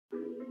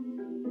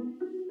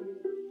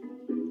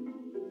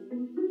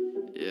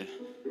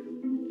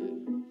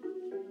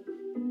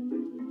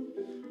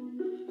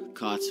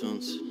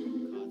Car2unes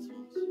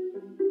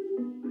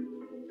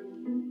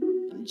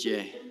and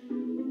Jay.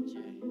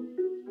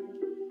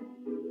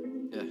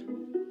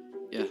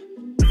 Yeah.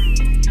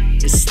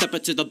 Step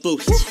into the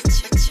booth,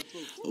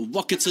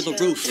 walk into the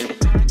roof,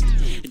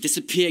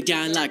 disappear,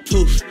 gone like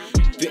poof.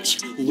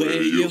 Bitch,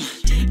 where you?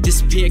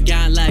 Disappear,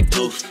 gone like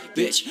poof.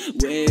 Bitch,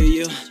 where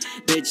you?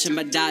 Bitch,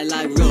 I'ma die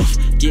like roof.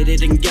 Get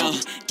it and go,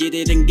 get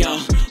it and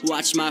go.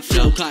 Watch my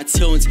flow,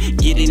 Car2unes,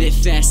 getting it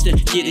faster,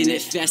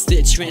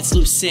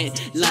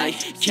 translucent like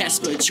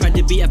Casper. Tried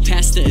to be a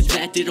pastor,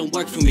 that didn't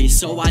work for me,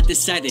 so I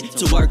decided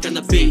to work on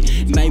the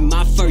beat. Made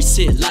my first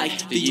hit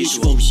like the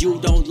usual. You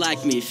don't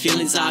like me,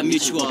 feelings are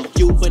mutual.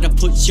 You better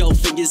put your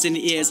fingers in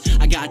the ears.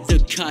 I got the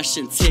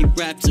caution tape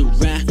wrapped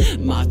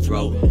around my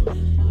throat.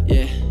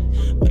 Yeah,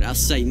 but I'll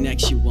say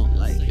next you won't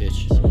like,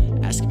 bitch.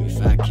 Asking me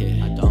if I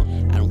care, I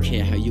don't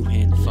care how you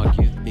handle, fuck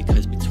you.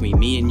 Because between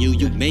me and you,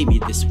 you made me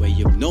this way.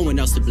 You have no one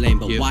else to blame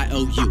but why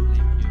owe you?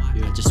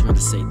 I just want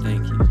to say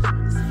thank you.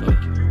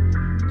 Fuck you.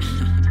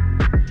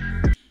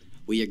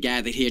 We are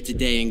gathered here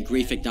today in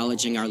grief,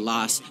 acknowledging our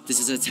loss. This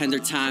is a tender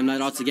time,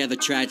 not altogether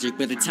tragic,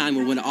 but a time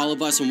when all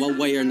of us in one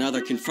way or another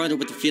confronted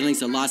with the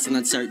feelings of loss and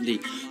uncertainty.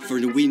 For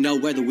we know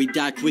whether we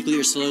die quickly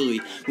or slowly,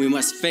 we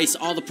must face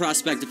all the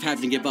prospect of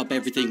having to give up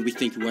everything we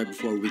think we were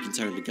before we can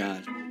turn to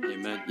God.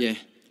 Amen. Yeah.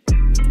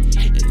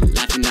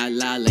 Laughing out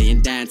loud,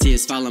 laying down,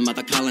 tears falling,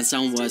 mother calling,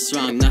 son, what's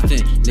wrong?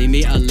 Nothing, leave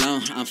me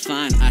alone, I'm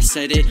fine. I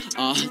said it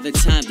all the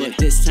time, but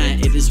this time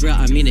it is real,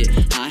 I mean it.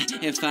 I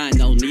am fine,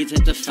 no need to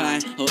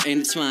define or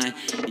intertwine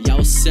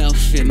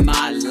yourself in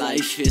my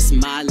life. It's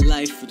my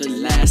life for the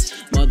last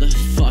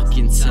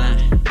motherfucking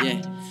time.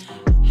 Yeah,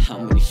 how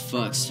many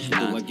fucks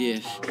do I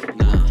give?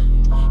 Nah.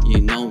 You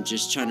know I'm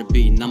just trying to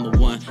be number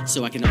one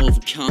so I can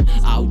overcome.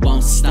 I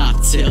won't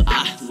stop till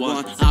I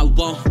won. I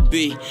won't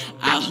be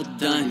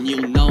outdone.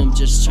 You know I'm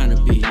just trying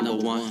to be number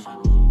one.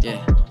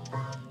 Yeah,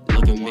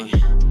 look at me.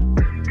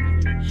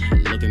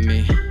 Look at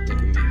me. Look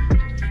at me.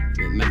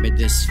 Remember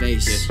this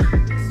face.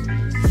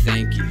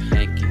 Thank you.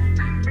 Thank you.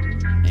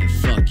 And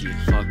fuck you.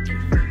 Fuck you.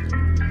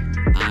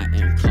 I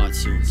am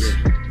Car2unes. Yeah.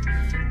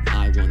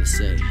 I wanna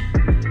say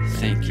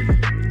thank you.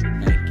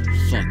 Thank you.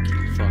 Fuck you.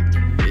 Fuck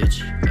you, bitch.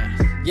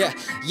 Yeah.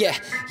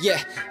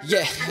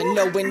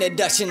 No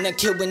introduction, I'm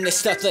killing this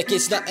stuff like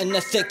it's nothing. I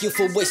thank you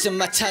for wasting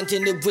my time,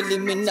 didn't really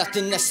mean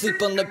nothing. I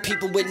sleep on the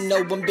people with no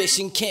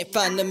ambition, can't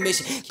find a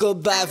mission.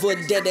 Goodbye for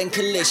a dead end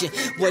collision.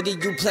 What are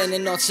you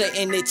planning on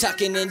saying? They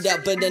talking it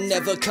out, but they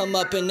never come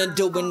up and they're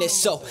doing it.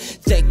 So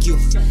thank you.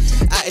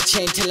 Out of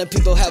chain, telling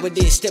people how it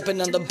is,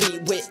 stepping on the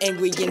beat with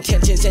angry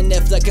intentions. And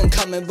if like I'm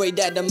coming right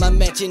out of my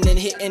mansion and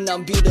hitting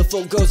on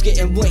beautiful girls,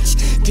 getting wings.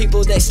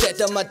 People that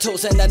stepped on my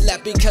toes and I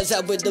laugh because I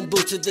with the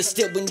boots of the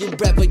steel. When you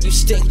rap but you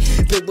stink,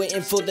 been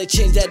waiting for the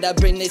change that I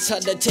bring. It's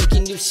hard to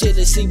taking you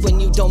seriously when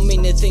you don't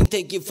mean a thing.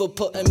 Thank you for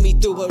putting me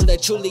through it,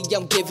 that truly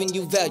I'm giving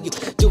you value.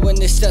 Doing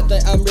this stuff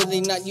that I'm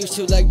really not used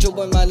to, like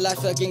doing my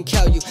life like in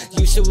cow you.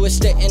 Used to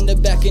stay in the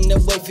back and the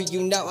way for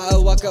you. Now I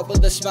walk up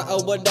with a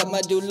smile, what am I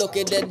do? Look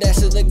at that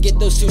ass to get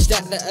those two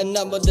stacks, that a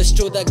number the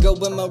straw that go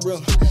in my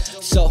room.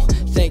 So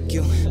thank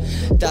you.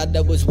 Thought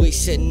I was weak,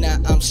 said now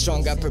I'm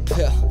strong, I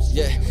prepare.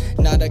 Yeah,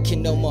 now I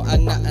can no more,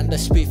 I'm not at the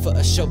speed for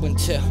a show and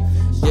tell.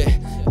 Yeah,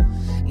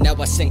 now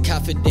I sing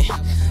confident,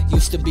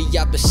 used to be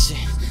opposite,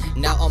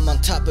 now I'm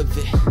on top of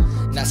it.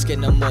 Not scared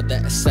no more,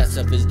 that stats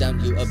of is down,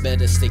 you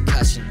better stay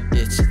cautious.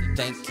 It's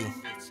thank you.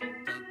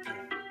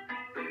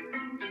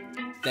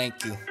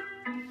 Thank you.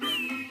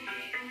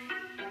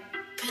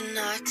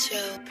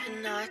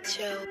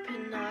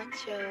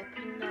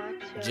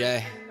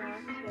 Jay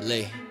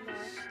Lee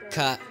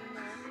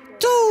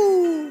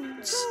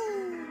Car2unes.